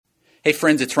Hey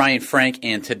friends, it's Ryan Frank,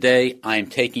 and today I am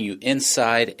taking you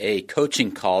inside a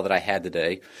coaching call that I had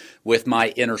today with my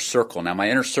Inner Circle. Now, my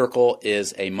Inner Circle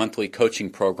is a monthly coaching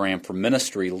program for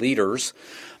ministry leaders.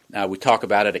 We talk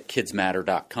about it at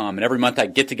kidsmatter.com, and every month I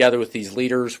get together with these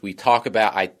leaders.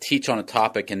 I teach on a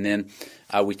topic, and then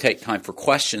we take time for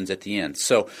questions at the end.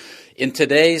 So in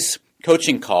today's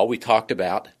coaching call, we talked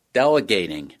about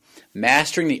delegating,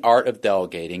 mastering the art of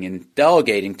delegating, and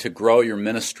delegating to grow your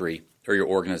ministry or your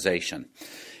organization.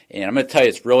 And I'm going to tell you,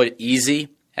 it's really easy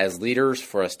as leaders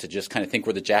for us to just kind of think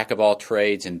we're the jack of all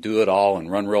trades and do it all and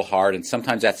run real hard. And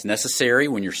sometimes that's necessary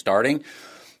when you're starting,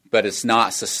 but it's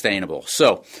not sustainable.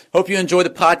 So hope you enjoy the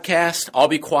podcast. I'll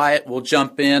be quiet. We'll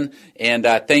jump in. And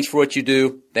thanks for what you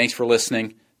do. Thanks for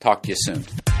listening. Talk to you soon.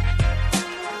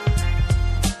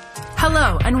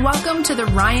 Hello, and welcome to the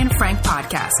Ryan Frank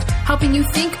Podcast, helping you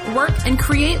think, work, and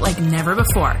create like never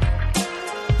before.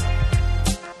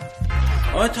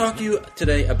 I want to talk to you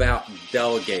today about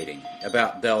delegating.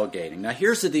 Now,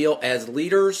 here's the deal. As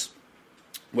leaders,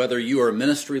 whether you are a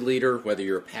ministry leader, whether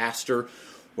you're a pastor,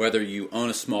 whether you own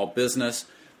a small business,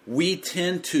 we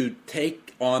tend to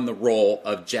take on the role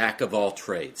of jack of all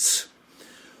trades,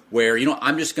 where,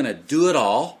 I'm just going to do it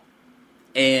all,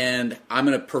 and I'm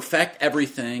going to perfect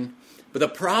everything. But the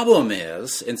problem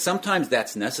is, and sometimes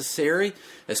that's necessary,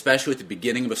 especially at the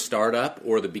beginning of a startup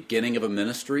or the beginning of a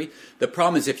ministry, the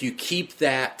problem is if you keep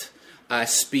that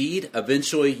speed,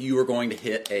 eventually you are going to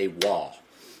hit a wall.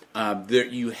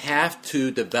 You have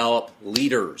to develop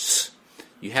leaders.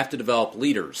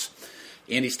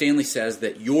 Andy Stanley says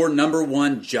that your number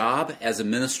one job as a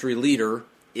ministry leader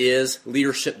is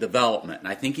leadership development. And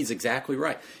I think he's exactly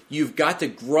right. You've got to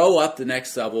grow up the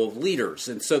next level of leaders.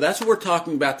 And so that's what we're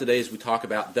talking about today as we talk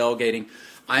about delegating.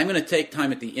 I'm going to take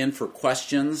time at the end for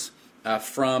questions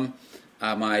from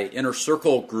my Inner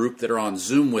Circle group that are on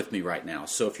Zoom with me right now.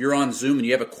 So if you're on Zoom and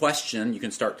you have a question, you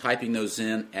can start typing those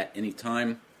in at any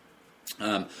time.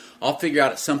 I'll figure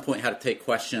out at some point how to take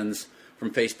questions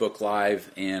from Facebook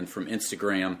Live and from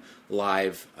Instagram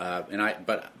Live.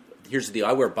 But here's the deal.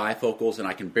 I wear bifocals, and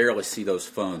I can barely see those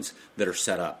phones that are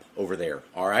set up over there,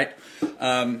 all right?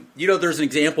 There's an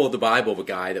example of the Bible of a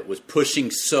guy that was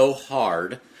pushing so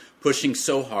hard,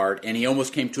 and he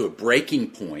almost came to a breaking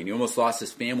point. He almost lost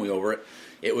his family over it.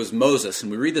 It was Moses,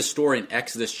 and we read the story in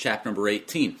Exodus chapter number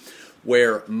 18,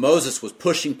 where Moses was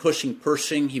pushing.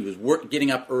 He was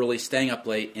getting up early, staying up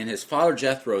late, and his father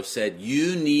Jethro said,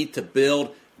 you need to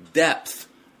build depth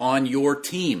on your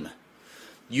team.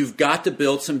 You've got to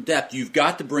build some depth. You've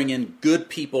got to bring in good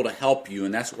people to help you,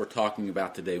 and that's what we're talking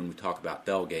about today when we talk about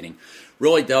delegating.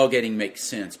 Really, delegating makes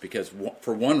sense because,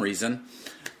 for one reason,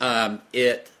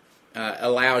 it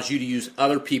allows you to use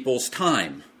other people's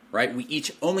time, right? We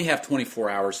each only have 24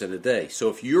 hours in a day. So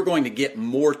if you're going to get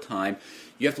more time,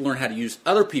 you have to learn how to use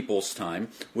other people's time,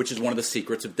 which is one of the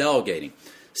secrets of delegating.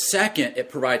 Second, it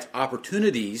provides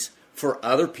opportunities for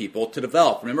other people to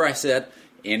develop. Remember I said,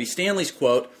 Andy Stanley's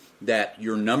quote, that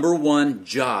your number one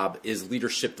job is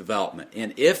leadership development.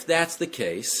 And if that's the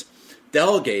case,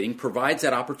 delegating provides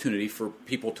that opportunity for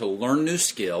people to learn new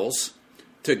skills,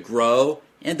 to grow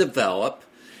and develop,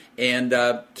 and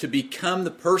to become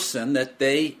the person that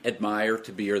they admire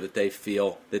to be or that they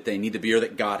feel that they need to be or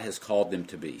that God has called them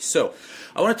to be. So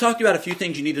I want to talk to you about a few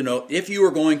things you need to know if you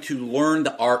are going to learn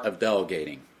the art of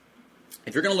delegating.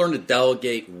 If you're going to learn to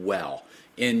delegate well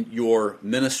in your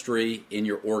ministry, in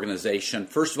your organization,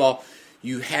 first of all,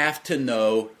 you have to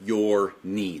know your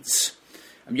needs.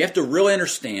 You have to really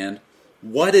understand,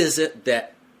 what is it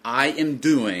that I am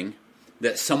doing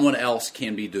that someone else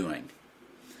can be doing?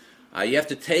 You have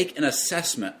to take an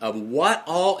assessment of what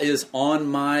all is on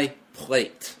my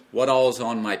plate.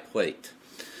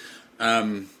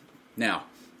 Now,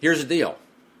 here's the deal.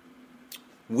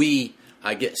 We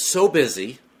get so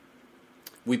busy,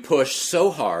 we push so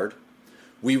hard,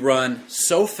 we run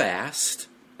so fast.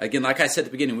 Again, like I said at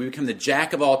the beginning, we become the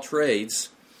jack of all trades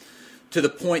to the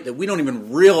point that we don't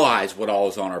even realize what all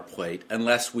is on our plate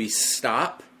unless we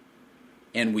stop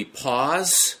and we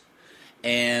pause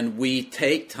and we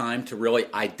take time to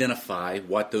really identify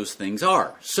what those things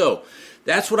are. So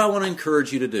that's what I want to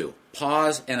encourage you to do.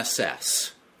 Pause and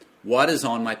assess. What is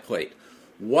on my plate?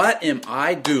 What am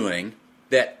I doing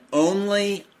that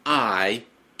only I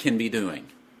can be doing?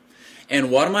 And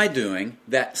what am I doing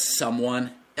that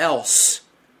someone else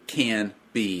can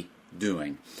be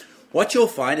doing? What you'll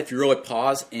find if you really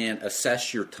pause and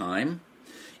assess your time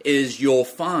is you'll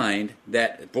find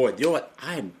that, boy, you know what?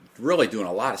 I'm really doing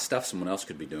a lot of stuff someone else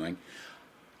could be doing.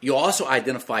 You'll also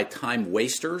identify time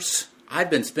wasters. I've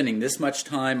been spending this much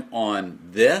time on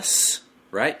this,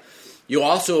 right? You'll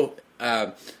also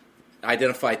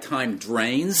identify time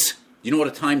drains. You know what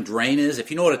a time drain is?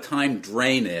 If you know what a time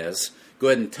drain is, go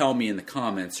ahead and tell me in the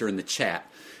comments or in the chat.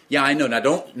 Yeah, I know. Now,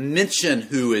 don't mention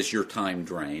who is your time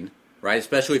drain, right?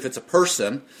 Especially if it's a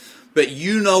person. But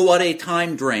you know what a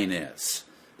time drain is.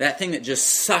 That thing that just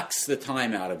sucks the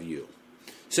time out of you.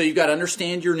 So you've got to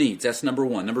understand your needs. That's number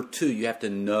one. Number two, you have to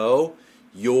know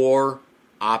your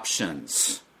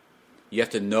options. You have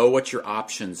to know what your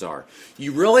options are.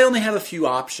 You really only have a few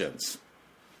options.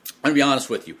 I'm going to be honest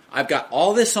with you. I've got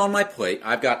all this on my plate.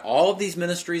 I've got all of these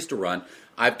ministries to run.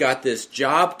 I've got this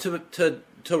job to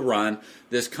run,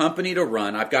 this company to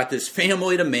run. I've got this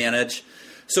family to manage.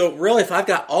 So really, if I've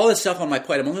got all this stuff on my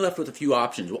plate, I'm only left with a few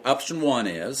options. Well, option one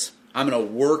is I'm going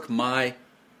to work my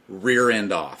rear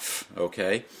end off,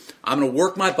 okay? I'm going to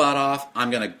work my butt off. I'm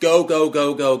going to go.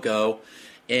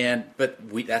 But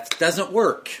that doesn't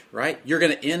work, right? You're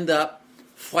going to end up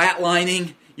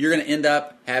flatlining. You're going to end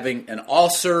up having an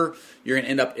ulcer. You're going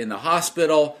to end up in the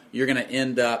hospital. You're going to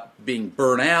end up being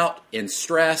burnt out and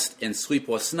stressed and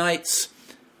sleepless nights.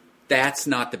 That's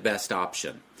not the best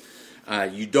option.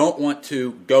 You don't want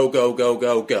to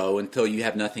go until you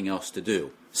have nothing else to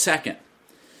do. Second,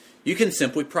 you can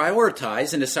simply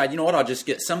prioritize and decide, you know what, I'll just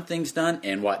get some things done,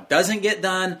 and what doesn't get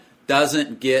done.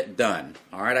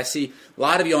 All right, I see a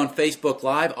lot of you on Facebook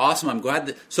Live. Awesome. I'm glad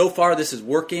that so far this is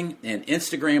working. And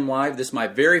Instagram Live, this is my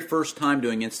very first time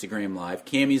doing Instagram Live.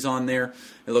 Cammie's on there.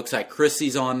 It looks like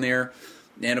Chrissy's on there.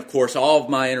 And, of course, all of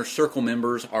my Inner Circle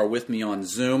members are with me on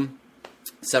Zoom.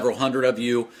 Several hundred of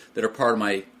you that are part of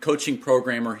my coaching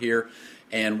program are here.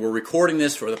 And we're recording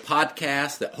this for the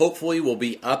podcast that hopefully will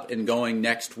be up and going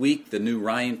next week, the new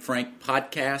Ryan Frank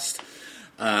podcast.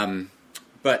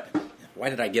 But why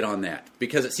did I get on that?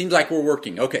 Because it seems like we're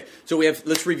working. Okay, so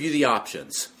let's review the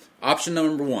options. Option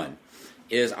number one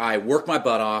is I work my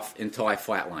butt off until I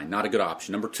flatline. Not a good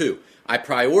option. Number two, I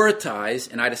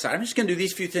prioritize and I decide I'm just going to do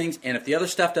these few things, and if the other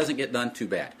stuff doesn't get done, too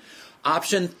bad.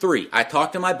 Option three, I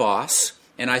talk to my boss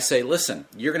and I say, listen,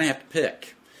 you're going to have to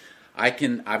pick.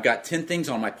 I've got 10 things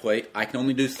on my plate. I can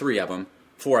only do 3 of them.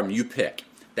 4 of them, you pick.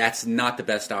 That's not the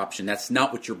best option. That's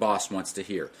not what your boss wants to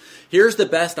hear. Here's the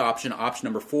best option, option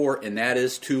number 4, and that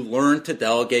is to learn to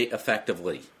delegate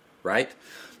effectively, right?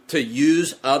 To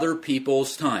use other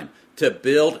people's time, to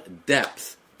build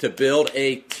depth, to build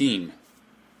a team.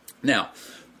 Now,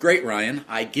 great, Ryan,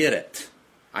 I get it.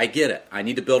 I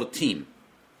need to build a team.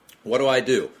 What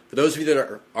do? For those of you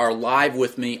that are live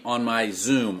with me on my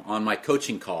Zoom, on my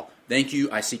coaching call, thank you.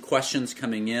 I see questions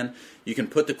coming in. You can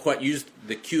use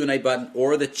the Q&A button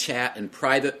or the chat and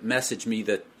private message me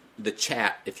the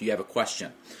chat if you have a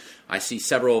question. I see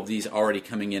several of these already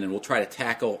coming in, and we'll try to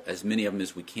tackle as many of them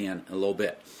as we can in a little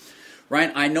bit.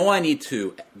 Ryan, I know I need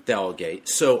to delegate,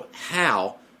 so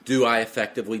how do I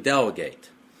effectively delegate?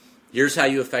 Here's how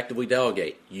you effectively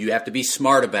delegate. You have to be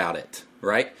smart about it,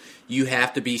 right? You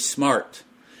have to be smart.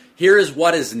 Here is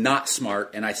what is not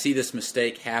smart, and I see this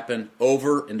mistake happen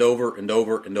over and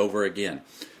over again.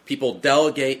 People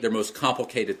delegate their most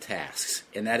complicated tasks,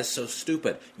 and that is so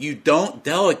stupid. You don't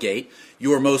delegate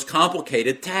your most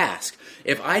complicated task.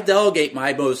 If I delegate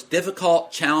my most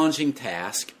difficult, challenging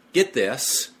task, get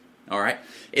this, all right,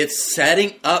 it's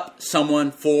setting up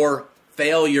someone for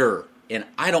failure, and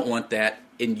I don't want that,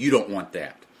 and you don't want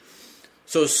that.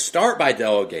 So start by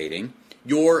delegating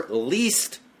your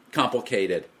least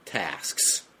complicated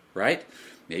tasks, right?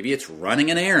 Maybe it's running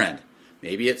an errand.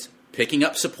 Maybe it's picking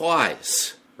up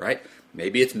supplies, right?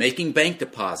 Maybe it's making bank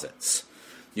deposits.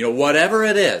 You know, whatever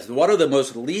it is, what are the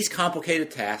most least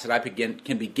complicated tasks that I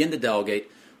can begin to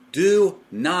delegate?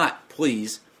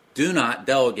 Please do not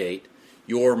delegate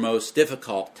your most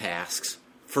difficult tasks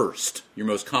first, your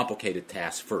most complicated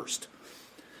tasks first.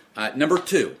 Number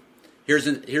 2, here's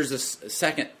a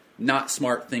second not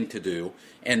smart thing to do,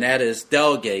 and that is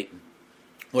delegate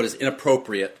what is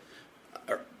inappropriate.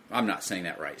 I'm not saying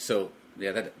that right. So,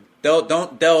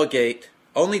 don't delegate.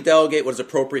 Only delegate what is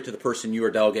appropriate to the person you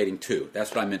are delegating to.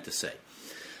 That's what I meant to say.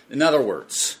 In other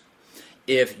words,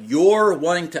 if you're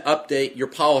wanting to update your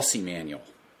policy manual,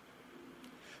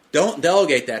 don't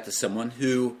delegate that to someone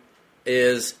who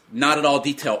is not at all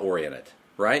detail-oriented,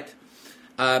 right?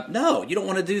 No, you don't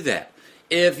want to do that.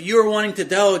 If you're wanting to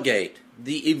delegate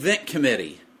the event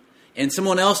committee and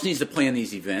someone else needs to plan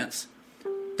these events,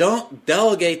 don't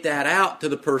delegate that out to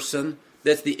the person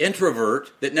that's the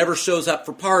introvert that never shows up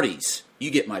for parties. You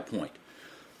get my point.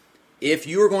 If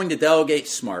you are going to delegate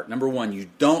smart, number 1, you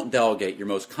don't delegate your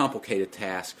most complicated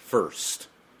task first.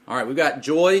 All right, we've got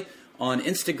Joy on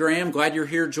Instagram. Glad you're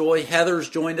here, Joy. Heather's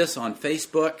joined us on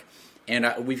Facebook.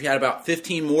 And we've had about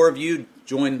 15 more of you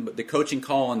join the coaching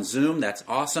call on Zoom. That's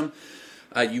awesome.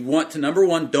 You want to, number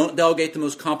one, don't delegate the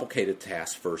most complicated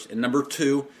tasks first. And number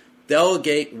two,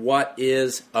 delegate what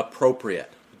is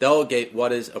appropriate. Delegate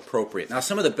what is appropriate. Now,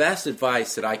 some of the best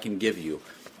advice that I can give you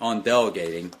on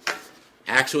delegating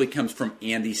actually comes from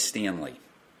Andy Stanley.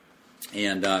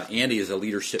 And Andy is a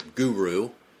leadership guru,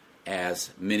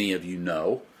 as many of you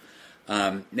know.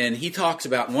 And he talks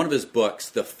about, in one of his books,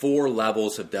 the 4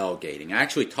 levels of delegating. I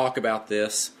actually talk about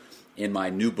this in my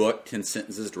new book, 10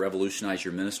 Sentences to Revolutionize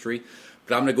Your Ministry.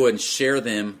 But I'm going to go ahead and share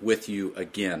them with you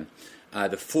again.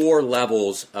 The 4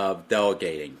 levels of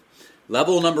delegating.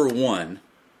 Level number 1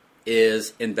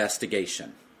 is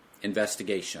investigation.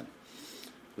 Investigation.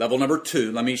 Level number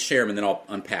 2, let me share them and then I'll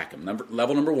unpack them.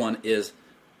 Level number 1 is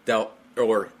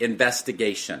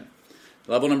investigation.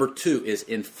 Level number 2 is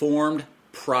informed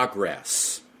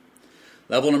progress.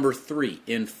 Level number 3,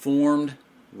 informed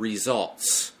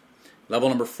results. Level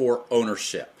number 4,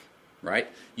 ownership. Right?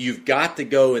 You've got to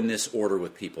go in this order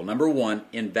with people. Number 1,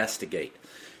 investigate.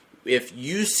 If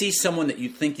you see someone that you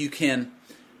think you can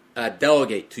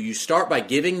delegate to, you start by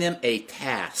giving them a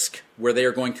task where they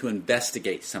are going to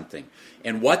investigate something.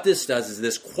 And what this does is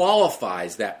this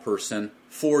qualifies that person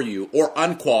for you or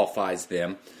unqualifies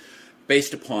them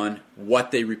based upon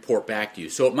what they report back to you.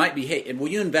 So it might be, hey, will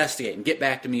you investigate and get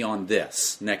back to me on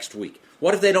this next week?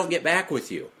 What if they don't get back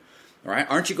with you? All right?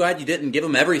 Aren't you glad you didn't give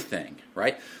them everything?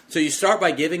 Right? So you start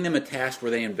by giving them a task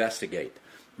where they investigate.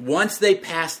 Once they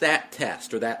pass that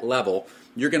test or that level,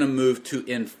 you're going to move to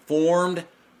informed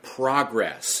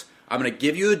progress. I'm going to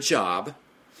give you a job,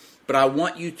 but I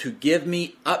want you to give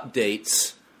me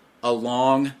updates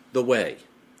along the way.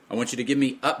 I want you to give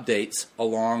me updates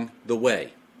along the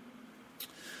way.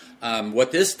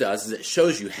 What this does is it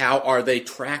shows you how are they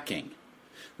tracking,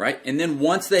 right? And then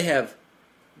once they have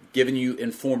given you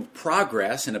informed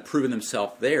progress and have proven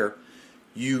themselves there,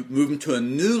 you move them to a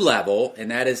new level,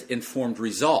 and that is informed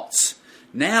results.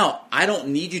 Now, I don't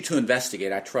need you to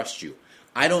investigate. I trust you.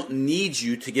 I don't need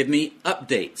you to give me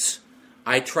updates.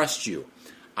 I trust you.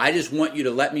 I just want you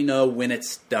to let me know when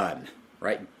it's done,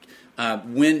 right?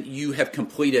 When you have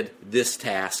completed this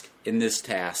task, in this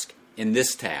task, in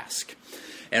this task.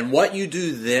 And what you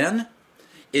do then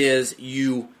is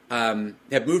you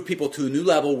have moved people to a new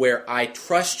level where I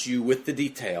trust you with the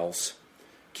details.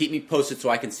 Keep me posted so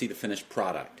I can see the finished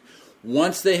product.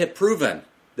 Once they have proven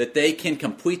that they can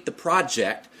complete the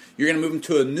project, you're going to move them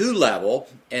to a new level,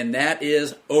 and that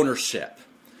is ownership.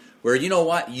 Where, you know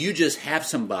what, you just have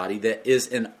somebody that is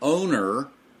an owner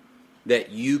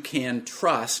that you can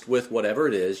trust with whatever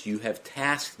it is you have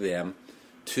tasked them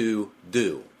to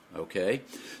do. Okay?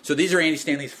 So these are Andy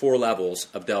Stanley's 4 levels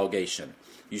of delegation.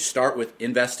 You start with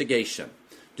investigation.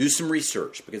 Do some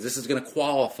research, because this is going to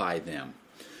qualify them.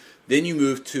 Then you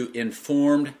move to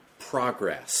informed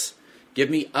progress. Give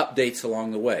me updates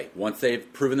along the way. Once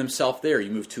they've proven themselves there,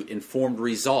 you move to informed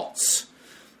results.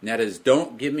 And that is,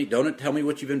 don't tell me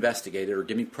what you've investigated or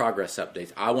give me progress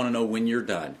updates. I want to know when you're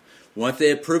done. Once they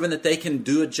have proven that they can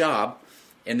do a job,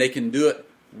 and they can do it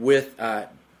with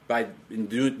by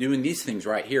doing these things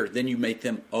right here, then you make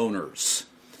them owners.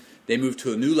 They move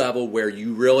to a new level where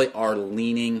you really are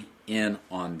leaning in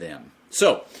on them.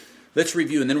 So let's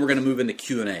review, and then we're going to move into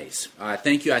Q&As.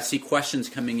 Thank you. I see questions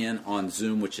coming in on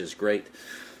Zoom, which is great.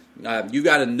 You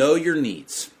got to know your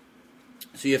needs.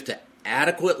 So you have to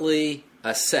adequately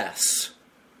assess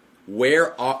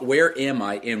where am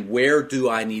I and where do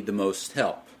I need the most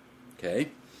help. Okay.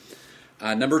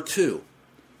 Number 2,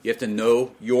 you have to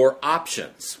know your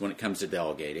options when it comes to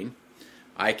delegating.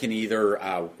 I can either,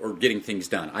 or getting things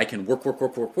done. I can work.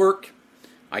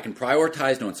 I can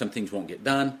prioritize knowing some things won't get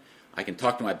done. I can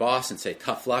talk to my boss and say,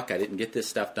 tough luck, I didn't get this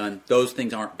stuff done. Those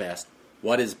things aren't best.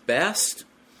 What is best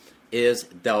is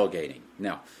delegating.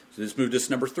 Now, so let's move to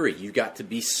number 3. You've got to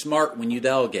be smart when you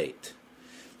delegate.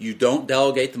 You don't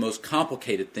delegate the most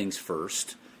complicated things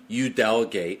first. You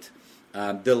delegate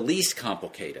the least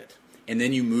complicated. And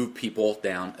then you move people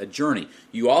down a journey.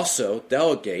 You also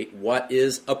delegate what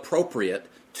is appropriate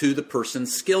to the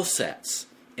person's skill sets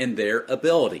and their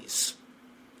abilities.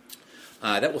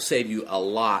 That will save you a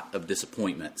lot of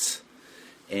disappointments.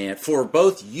 And for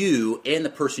both you and the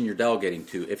person you're delegating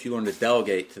to, if you learn to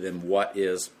delegate to them what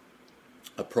is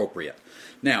appropriate.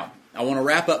 Now, I want to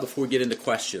wrap up before we get into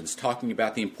questions, talking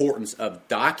about the importance of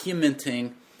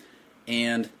documenting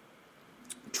and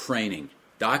training.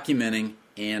 Documenting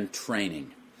and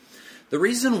training. The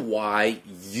reason why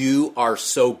you are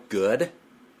so good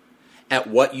at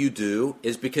what you do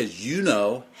is because you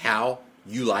know how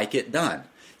you like it done.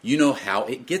 You know how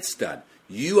it gets done.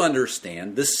 You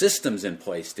understand the systems in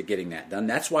place to getting that done.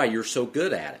 That's why you're so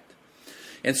good at it.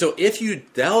 And so if you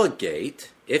delegate,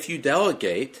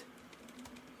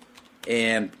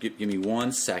 And give me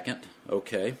 1 second.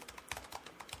 Okay.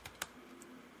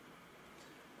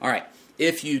 All right.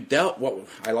 If you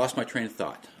I lost my train of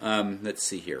thought. Let's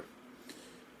see here.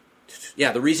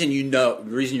 Yeah, the reason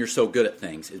you're so good at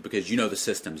things is because you know the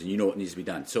systems and you know what needs to be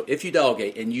done. So if you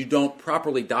delegate and you don't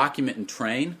properly document and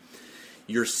train,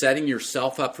 you're setting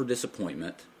yourself up for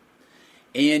disappointment,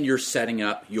 and you're setting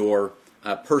up your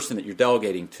person that you're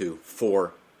delegating to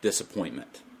for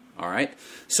disappointment. All right?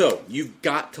 So you've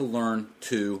got to learn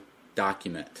to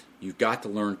document. You've got to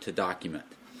learn to document.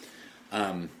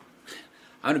 I'm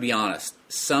going to be honest.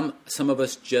 Some of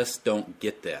us just don't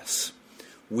get this.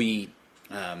 We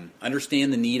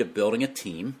understand the need of building a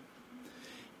team,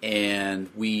 and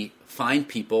we find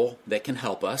people that can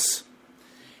help us,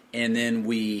 and then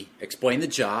we explain the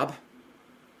job,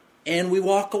 and we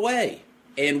walk away,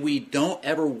 and we don't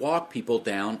ever walk people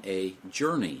down a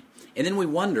journey. And then we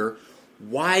wonder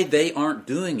why they aren't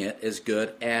doing it as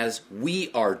good as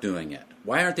we are doing it.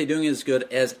 Why aren't they doing it as good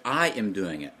as I am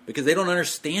doing it? Because they don't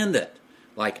understand it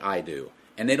like I do,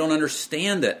 and they don't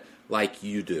understand it like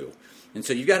you do. And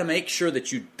so you've got to make sure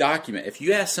that you document. If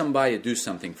you ask somebody to do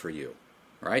something for you,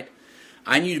 right?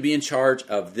 I need you to be in charge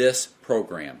of this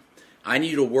program. I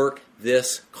need you to work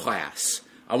this class.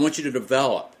 I want you to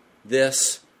develop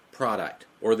this product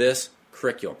or this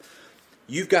curriculum.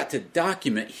 You've got to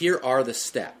document, here are the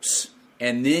steps.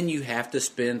 And then you have to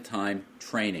spend time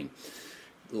training.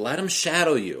 Let them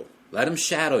shadow you. Let them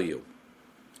shadow you.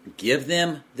 Give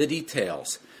them the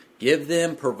details.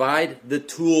 Provide the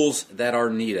tools that are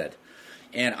needed.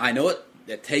 And I know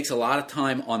it takes a lot of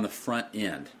time on the front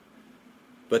end,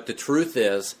 but the truth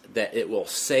is that it will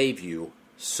save you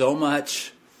so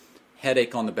much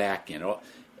headache on the back end.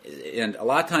 And a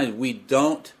lot of times we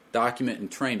don't document and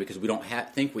train because we don't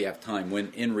think we have time,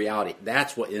 when in reality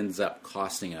that's what ends up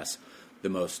costing us the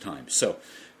most time. So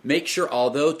make sure,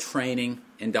 although training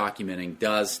and documenting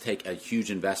does take a huge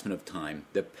investment of time,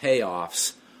 the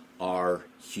payoffs are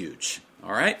huge.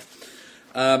 All right?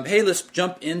 Hey, let's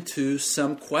jump into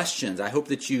some questions. I hope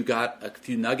that you got a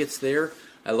few nuggets there.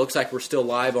 It looks like we're still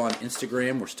live on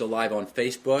Instagram. We're still live on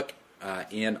Facebook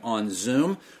and on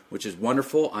Zoom, which is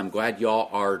wonderful. I'm glad y'all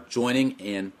are joining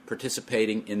and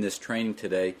participating in this training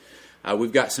today.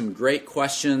 We've got some great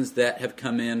questions that have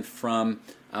come in from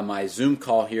my Zoom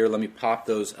call here. Let me pop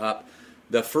those up.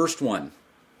 The first one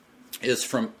is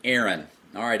from Aaron.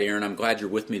 All right, Aaron, I'm glad you're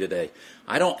with me today.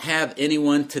 I don't have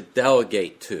anyone to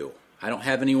delegate to.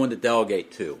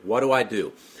 What do I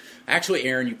do? Actually,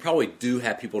 Aaron, you probably do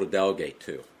have people to delegate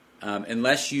to.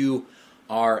 Unless you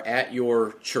are at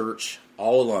your church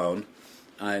all alone,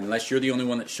 unless you're the only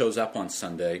one that shows up on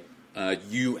Sunday,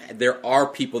 there are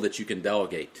people that you can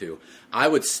delegate to. I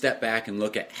would step back and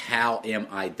look at, how am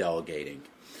I delegating?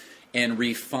 And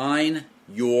refine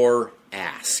your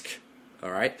ask.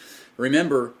 All right?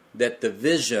 Remember that the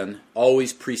vision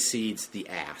always precedes the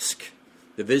ask.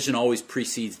 The vision always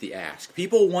precedes the ask.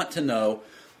 People want to know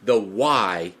the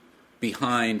why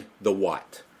behind the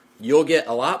what. You'll get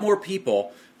a lot more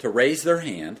people to raise their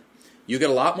hand. You get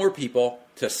a lot more people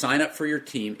to sign up for your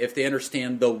team if they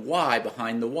understand the why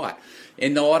behind the what.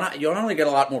 And you'll not only get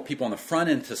a lot more people on the front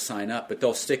end to sign up, but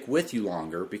they'll stick with you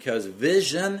longer, because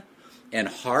vision and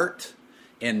heart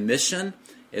and mission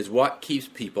is what keeps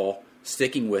people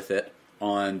sticking with it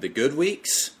on the good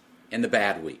weeks and the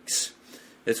bad weeks.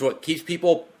 It's what keeps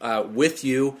people with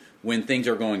you when things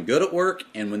are going good at work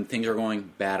and when things are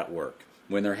going bad at work.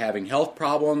 When they're having health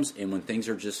problems and when things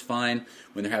are just fine.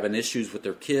 When they're having issues with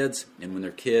their kids and when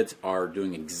their kids are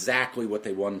doing exactly what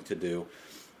they want them to do.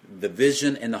 The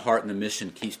vision and the heart and the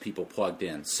mission keeps people plugged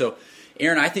in. So,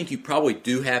 Aaron, I think you probably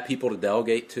do have people to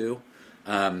delegate to.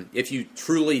 If you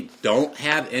truly don't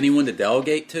have anyone to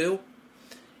delegate to,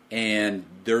 and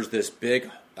there's this big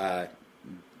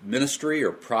ministry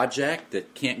or project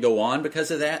that can't go on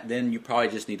because of that, then you probably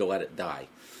just need to let it die,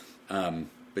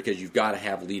 because you've got to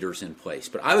have leaders in place.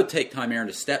 But I would take time, Aaron,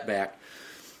 to step back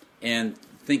and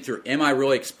think through, am I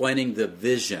really explaining the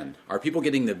vision? Are people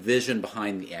getting the vision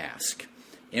behind the ask?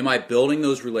 Am I building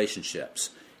those relationships?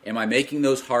 Am I making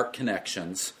those heart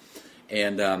connections?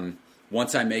 And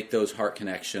once I make those heart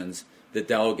connections, the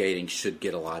delegating should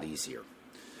get a lot easier.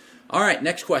 All right,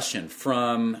 next question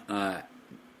from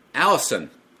Allison.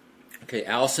 Okay,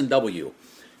 Allison W.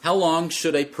 How long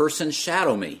should a person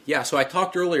shadow me? Yeah, so I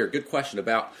talked earlier, good question,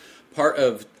 about part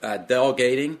of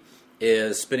delegating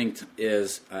is spending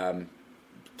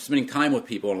time with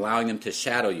people and allowing them to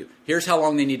shadow you. Here's how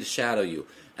long they need to shadow you: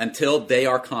 until they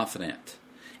are confident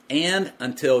and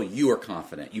until you are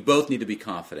confident. You both need to be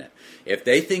confident. If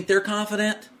they think they're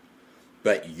confident,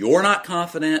 but you're not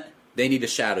confident, they need to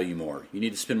shadow you more. You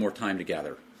need to spend more time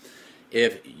together.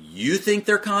 If you think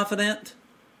they're confident,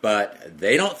 but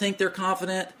they don't think they're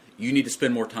confident, you need to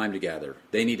spend more time together.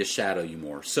 They need to shadow you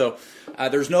more. So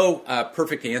there's no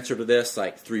perfect answer to this,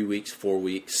 like 3 weeks, 4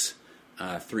 weeks,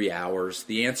 3 hours.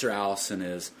 The answer, Allison,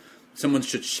 is someone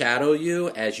should shadow you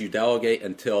as you delegate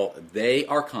until they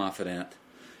are confident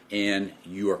and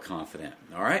you are confident.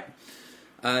 All right?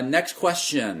 Next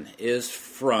question is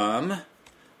from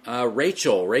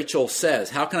Rachel. Rachel says,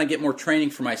 how can I get more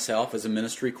training for myself as a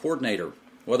ministry coordinator?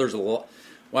 Well, there's a lot.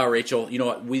 Wow, Rachel, you know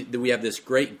what? We have this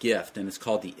great gift, and it's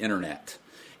called the Internet.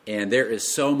 And there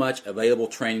is so much available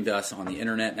training to us on the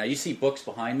Internet. Now, you see books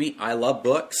behind me. I love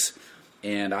books,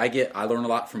 and I learn a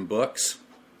lot from books,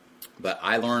 but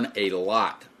I learn a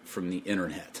lot from the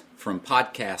Internet, from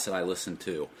podcasts that I listen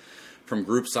to, from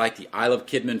groups like the I Love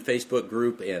Kidman Facebook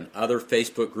group and other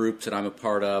Facebook groups that I'm a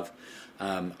part of.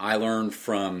 I learn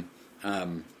from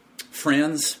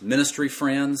friends, ministry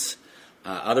friends,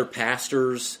 other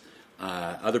pastors,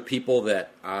 other people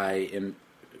that I am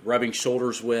rubbing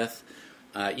shoulders with.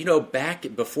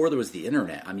 Back before there was the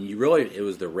Internet, I mean, it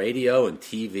was the radio and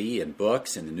TV and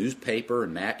books and the newspaper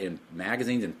and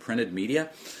magazines and printed media.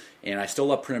 And I still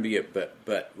love printed media,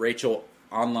 but Rachel,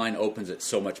 online opens it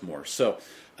so much more. So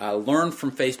learn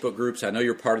from Facebook groups. I know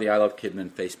you're part of the I Love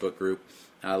Kidman Facebook group.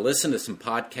 Listen to some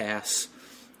podcasts.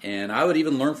 And I would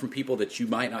even learn from people that you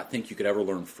might not think you could ever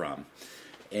learn from.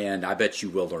 And I bet you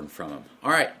will learn from them. All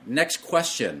right, next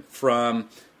question from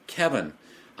Kevin.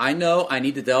 I know I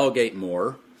need to delegate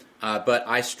more, but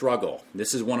I struggle.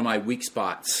 This is one of my weak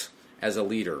spots as a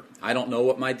leader. I don't know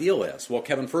what my deal is. Well,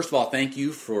 Kevin, first of all, thank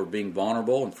you for being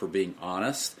vulnerable and for being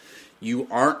honest. You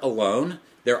aren't alone.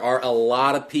 There are a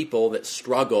lot of people that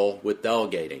struggle with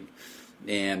delegating.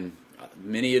 And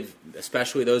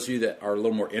especially those of you that are a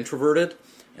little more introverted,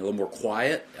 a little more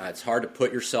quiet. It's hard to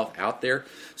put yourself out there.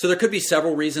 So there could be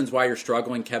several reasons why you're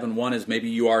struggling, Kevin. One is maybe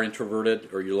you are introverted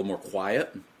or you're a little more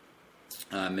quiet.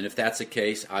 And if that's the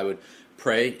case, I would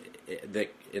pray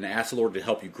and ask the Lord to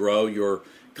help you grow your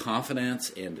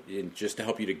confidence and just to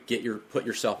help you to put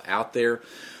yourself out there.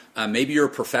 Maybe you're a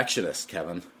perfectionist,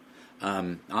 Kevin.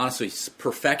 Honestly,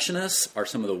 perfectionists are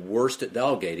some of the worst at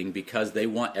delegating because they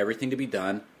want everything to be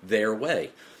done their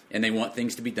way. And they want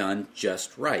things to be done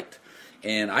just right.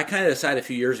 And I kind of decided a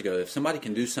few years ago, if somebody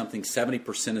can do something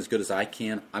 70% as good as I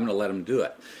can, I'm going to let them do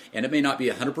it. And it may not be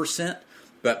 100%,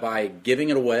 but by giving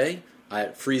it away,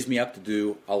 it frees me up to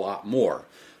do a lot more.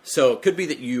 So it could be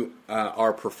that you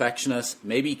are a perfectionist.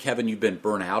 Maybe, Kevin, you've been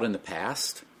burnt out in the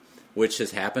past, which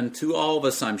has happened to all of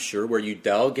us, I'm sure, where you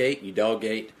delegate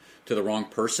to the wrong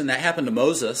person. That happened to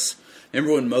Moses.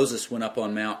 Remember when Moses went up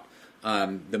on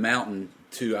the mountain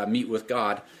to meet with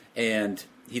God, and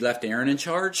he left Aaron in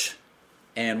charge?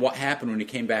 And what happened when he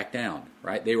came back down,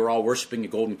 right? They were all worshiping a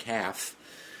golden calf,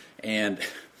 and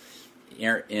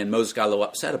Moses got a little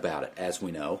upset about it, as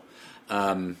we know.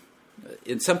 And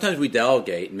sometimes we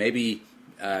delegate, and maybe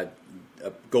a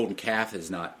golden calf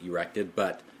is not erected,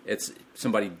 but it's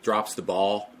somebody drops the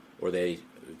ball, or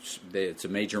it's a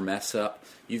major mess up.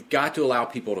 You've got to allow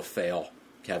people to fail,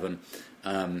 Kevin.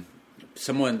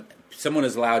 Someone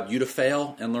has allowed you to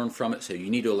fail and learn from it, so you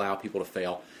need to allow people to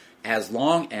fail, as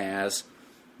long as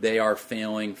they are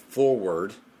failing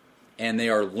forward and they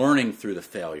are learning through the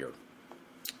failure.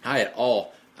 I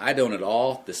don't at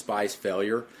all despise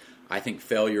failure. I think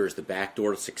failure is the back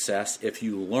door to success if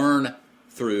you learn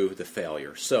through the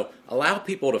failure. So allow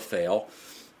people to fail.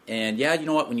 And yeah, you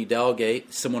know what? When you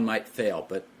delegate, someone might fail,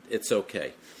 but it's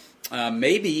okay.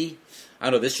 Maybe,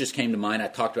 I don't know, this just came to mind. I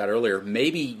talked about it earlier.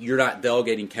 Maybe you're not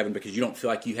delegating, Kevin, because you don't feel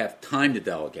like you have time to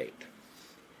delegate.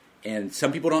 And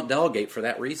some people don't delegate for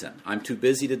that reason. I'm too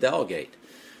busy to delegate.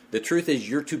 The truth is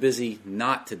you're too busy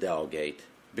not to delegate,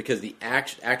 because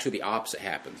actually the opposite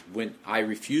happens. When I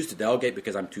refuse to delegate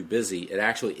because I'm too busy, it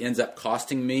actually ends up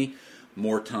costing me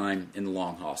more time in the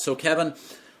long haul. So Kevin,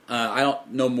 I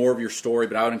don't know more of your story,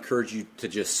 but I would encourage you to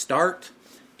just start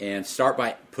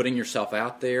by putting yourself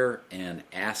out there and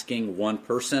asking one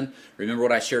person. Remember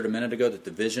what I shared a minute ago, that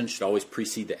the vision should always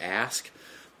precede the ask,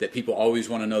 that people always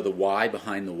want to know the why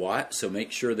behind the what. So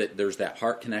make sure that there's that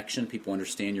heart connection. People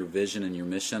understand your vision and your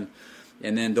mission.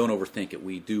 And then don't overthink it.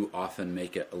 We do often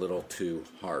make it a little too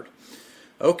hard.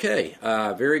 Okay,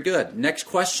 very good. Next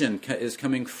question is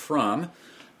coming from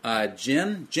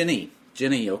Jenny,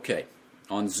 okay,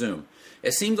 on Zoom.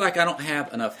 It seems like I don't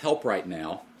have enough help right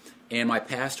now, and my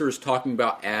pastor is talking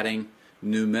about adding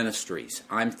new ministries.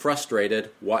 I'm frustrated.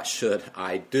 What should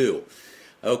I do?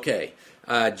 Okay,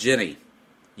 Jenny,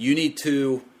 you need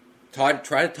to try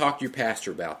to talk to your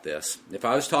pastor about this. If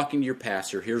I was talking to your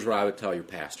pastor, here's what I would tell your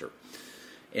pastor.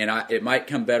 And it might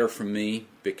come better from me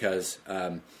because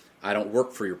I don't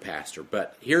work for your pastor.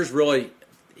 But here's what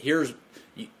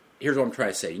I'm trying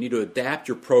to say. You need to adapt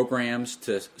your programs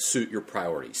to suit your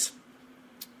priorities.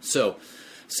 So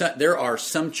there are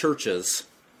some churches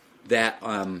that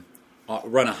run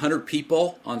 100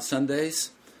 people on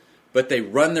Sundays, but they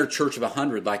run their church of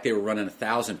 100 like they were running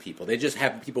 1,000 people. They just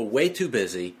have people way too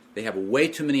busy. They have way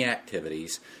too many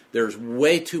activities. There's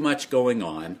way too much going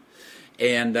on.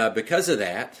 And because of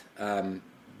that,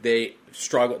 they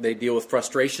struggle. They deal with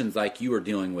frustrations like you are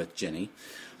dealing with, Jenny.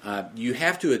 You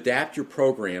have to adapt your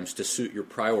programs to suit your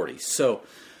priorities. So,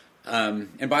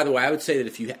 and by the way, I would say that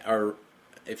if you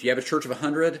have a church of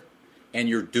 100 and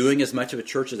you're doing as much of a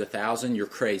church as 1,000, you're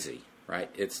crazy, right?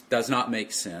 It does not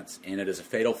make sense, and it is a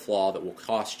fatal flaw that will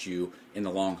cost you in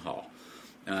the long haul.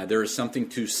 There is something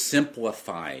to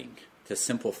simplifying.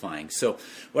 So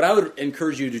what I would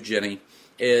encourage you to, Jenny,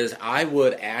 is I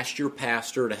would ask your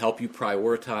pastor to help you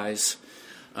prioritize.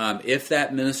 If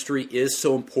that ministry is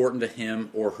so important to him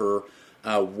or her,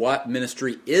 what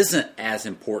ministry isn't as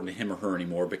important to him or her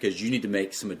anymore, because you need to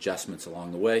make some adjustments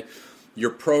along the way.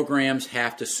 Your programs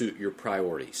have to suit your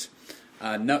priorities.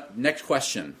 Next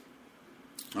question.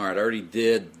 All right, I already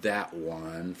did that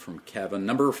one from Kevin.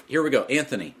 Here we go,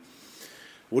 Anthony.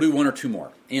 We'll do one or two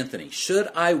more. Anthony, should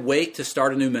I wait to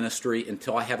start a new ministry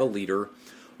until I have a leader,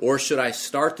 or should I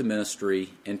start the ministry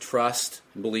and trust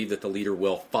and believe that the leader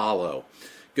will follow?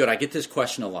 Good, I get this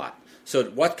question a lot. So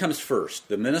what comes first,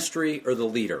 the ministry or the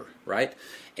leader, right?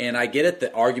 And I get it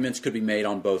that arguments could be made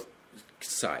on both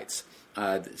sides.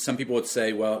 Some people would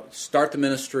say, well, start the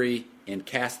ministry and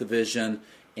cast the vision,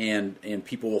 and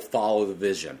people will follow the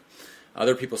vision.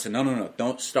 Other people say, no,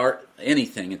 don't start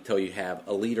anything until you have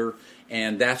a leader,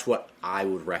 and that's what I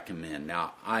would recommend.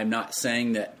 Now, I'm not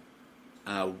saying that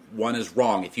one is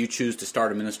wrong. If you choose to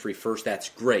start a ministry first, that's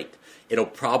great. It'll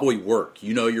probably work.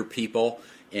 You know your people,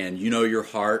 and you know your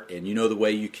heart, and you know the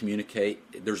way you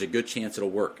communicate. There's a good chance it'll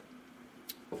work.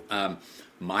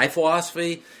 My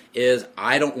philosophy is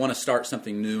I don't want to start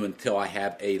something new until I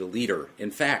have a leader. In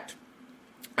fact,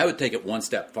 I would take it one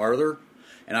step farther,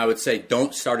 and I would say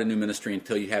don't start a new ministry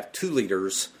until you have two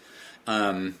leaders,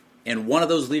 and one of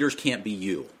those leaders can't be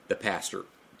you, the pastor,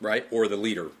 right, or the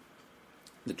leader,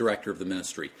 the director of the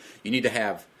ministry. You need to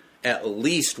have at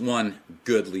least one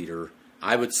good leader.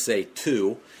 I would say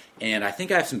two, and I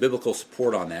think I have some biblical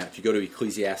support on that. If you go to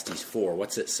Ecclesiastes 4,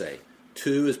 what's it say?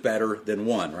 2 is better than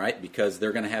 1, right? Because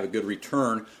they're going to have a good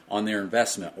return on their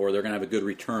investment, or they're going to have a good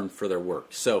return for their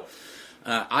work. So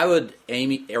I would,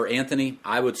 Anthony,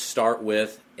 I would start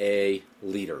with a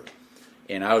leader.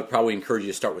 And I would probably encourage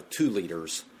you to start with two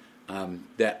leaders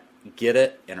that get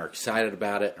it and are excited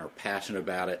about it and are passionate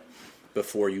about it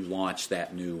before you launch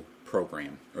that new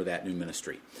program or that new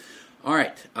ministry. All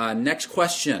right, next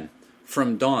question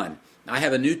from Dawn. I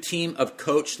have a new team of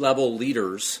coach-level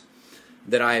leaders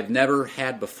that I have never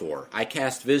had before. I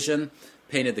cast vision,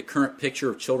 painted the current picture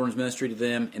of children's ministry to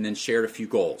them, and then shared a few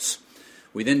goals.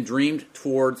 We then dreamed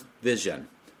towards vision.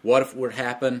 What if it would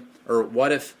happen, or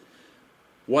what if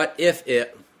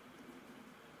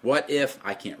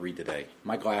I can't read today,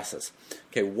 my glasses.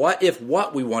 Okay, what if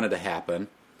what we wanted to happen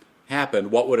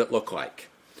happened, what would it look like?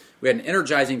 We had an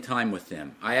energizing time with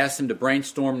them. I asked them to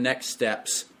brainstorm next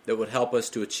steps that would help us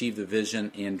to achieve the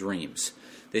vision and dreams.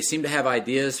 They seem to have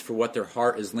ideas for what their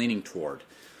heart is leaning toward.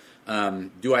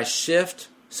 Do I shift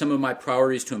some of my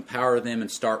priorities to empower them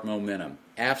and start momentum?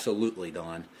 Absolutely,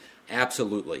 Don.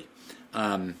 Absolutely.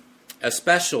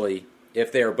 Especially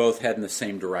if they are both heading the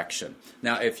same direction.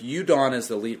 Now, if you, Don, as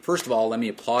the lead, first of all, let me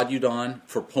applaud you, Don,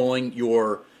 for pulling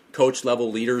your coach-level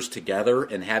leaders together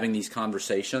and having these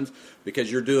conversations,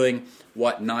 because you're doing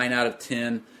what 9 out of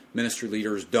 10 ministry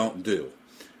leaders don't do.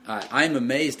 I'm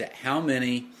amazed at how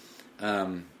many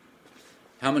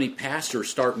pastors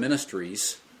start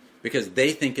ministries because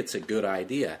they think it's a good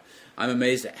idea. I'm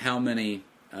amazed at how many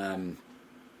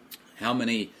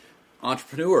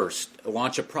entrepreneurs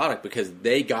launch a product because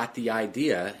they got the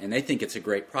idea and they think it's a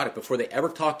great product before they ever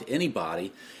talk to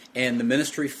anybody, and the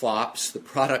ministry flops, the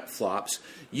product flops.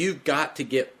 You've got to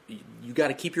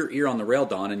keep your ear on the rail,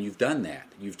 Don, and you've done that.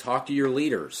 You've talked to your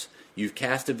leaders. You've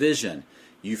cast a vision.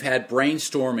 You've had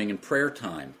brainstorming and prayer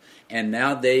time, and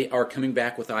now they are coming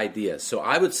back with ideas. So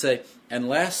I would say,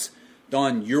 unless,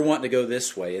 Don, you're wanting to go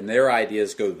this way and their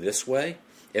ideas go this way,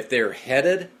 if they're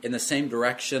headed in the same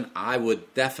direction, I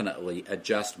would definitely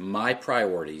adjust my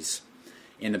priorities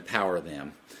and empower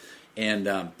them.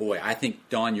 And boy, I think,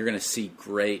 Don, you're going to see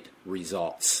great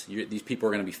results. These people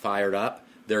are going to be fired up.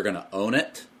 They're going to own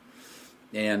it.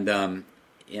 And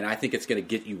I think it's going to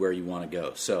get you where you want to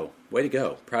go. So, way to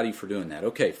go. Proud of you for doing that.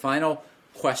 Okay, final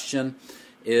question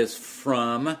is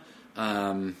from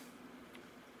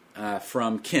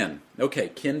from Ken. Okay,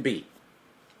 Ken B.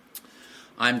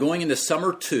 I'm going into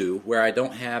summer 2 where I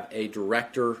don't have a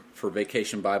director for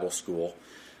Vacation Bible School.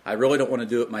 I really don't want to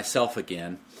do it myself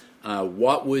again.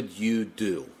 What would you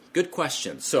do? Good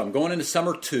question. So I'm going into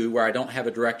summer 2 where I don't have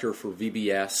a director for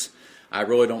VBS. I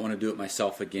really don't want to do it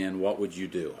myself again. What would you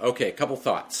do? Okay, a couple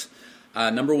thoughts.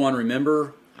 Number 1,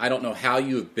 remember, I don't know how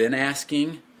you have been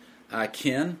asking,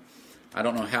 Ken. I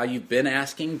don't know how you've been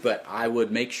asking, but I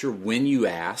would make sure when you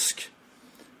ask,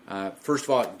 first of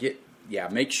all, get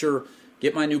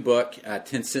my new book, 10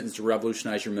 Sentences to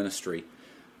Revolutionize Your Ministry,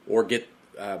 or get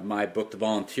my book, The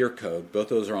Volunteer Code. Both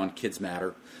those are on Kids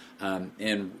Matter.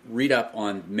 And read up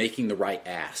on making the right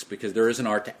ask, because there is an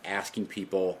art to asking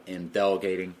people and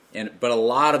delegating. But a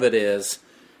lot of it is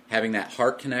having that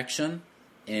heart connection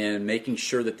and making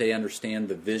sure that they understand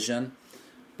the vision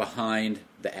behind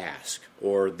the ask,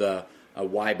 or the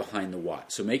why behind the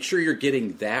what. So make sure you're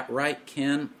getting that right,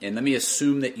 Ken, and let me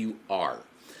assume that you are.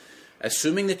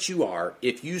 Assuming that you are,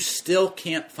 if you still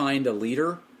can't find a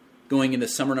leader going into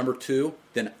summer number 2,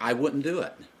 then I wouldn't do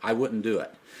it. I wouldn't do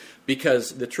it.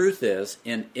 Because the truth is,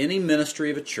 in any ministry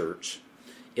of a church,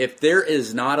 if there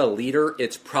is not a leader,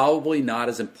 it's probably not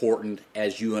as important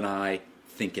as you and I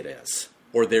think it is,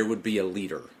 or there would be a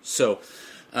leader. So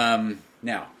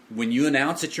now, when you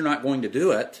announce that you're not going to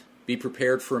do it, be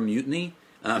prepared for a mutiny.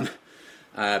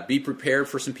 Be prepared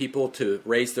for some people to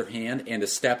raise their hand and to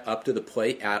step up to the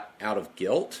plate out of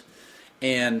guilt.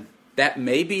 And that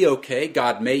may be okay.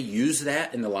 God may use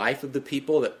that in the life of the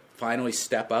people that finally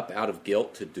step up out of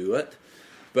guilt to do it.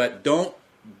 But don't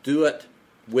do it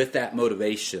with that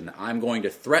motivation. I'm going to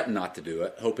threaten not to do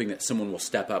it, hoping that someone will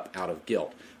step up out of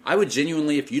guilt. I would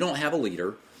genuinely, if you don't have a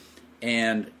leader,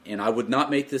 and I would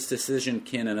not make this decision,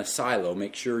 Ken, in a silo.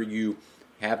 Make sure you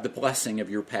have the blessing of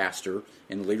your pastor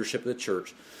and the leadership of the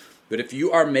church. But if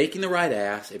you are making the right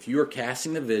ask, if you are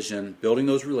casting the vision, building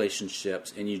those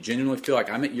relationships, and you genuinely feel like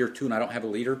I'm at year 2 and I don't have a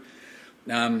leader,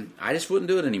 I just wouldn't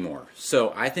do it anymore.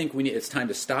 So I think it's time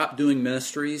to stop doing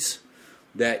ministries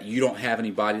that you don't have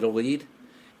anybody to lead.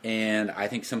 And I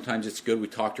think sometimes it's good. We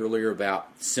talked earlier about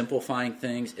simplifying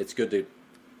things. It's good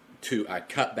to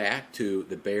cut back to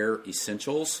the bare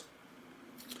essentials.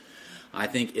 I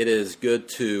think it is good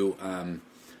to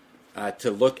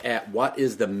look at what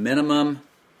is the minimum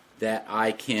that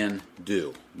I can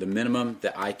do, the minimum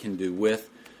that I can do with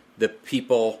the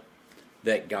people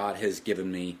that God has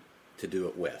given me to do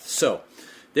it with. So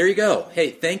there you go.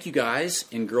 Hey, thank you guys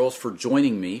and girls for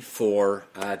joining me for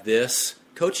this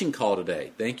coaching call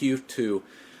today. Thank you to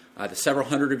the several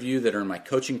hundred of you that are in my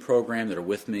coaching program that are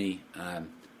with me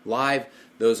live,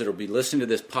 those that will be listening to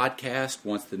this podcast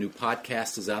once the new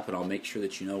podcast is up, and I'll make sure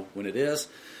that you know when it is.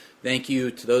 Thank you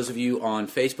to those of you on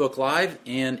Facebook Live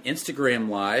and Instagram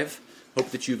Live. Hope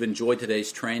that you've enjoyed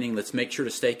today's training. Let's make sure to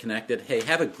stay connected. Hey,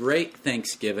 have a great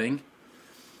Thanksgiving.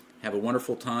 Have a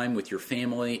wonderful time with your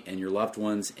family and your loved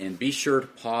ones, and be sure to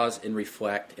pause and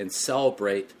reflect and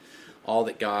celebrate all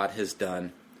that God has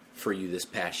done for you this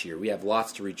past year. We have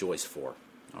lots to rejoice for.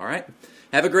 All right?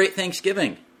 Have a great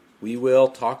Thanksgiving. We will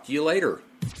talk to you later.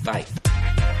 Bye.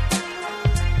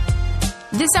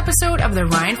 This episode of the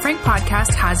Ryan Frank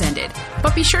Podcast has ended,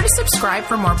 but be sure to subscribe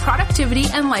for more productivity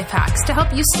and life hacks to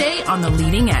help you stay on the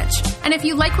leading edge. And if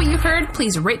you like what you heard,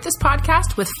 please rate this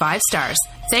podcast with 5 stars.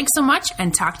 Thanks so much,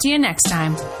 and talk to you next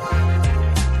time.